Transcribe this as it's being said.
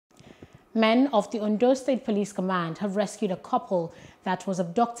Men of the Ondo State Police Command have rescued a couple that was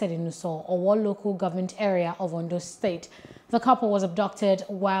abducted in Uso, Owo local government area of Ondo State. The couple was abducted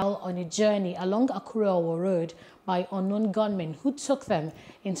while on a journey along Akure-Owo Road by unknown gunmen who took them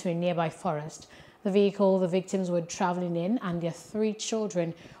into a nearby forest. The vehicle the victims were traveling in and their 3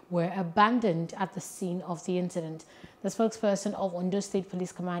 children were abandoned at the scene of the incident. The spokesperson of Ondo State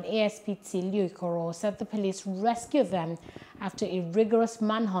Police Command, ASP Liu Ikoro, said the police rescued them after a rigorous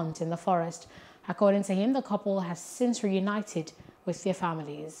manhunt in the forest. According to him, the couple has since reunited with their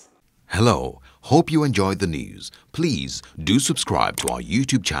families. Hello, hope you enjoyed the news. Please do subscribe to our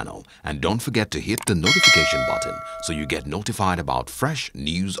YouTube channel and don't forget to hit the notification button so you get notified about fresh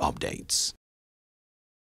news updates.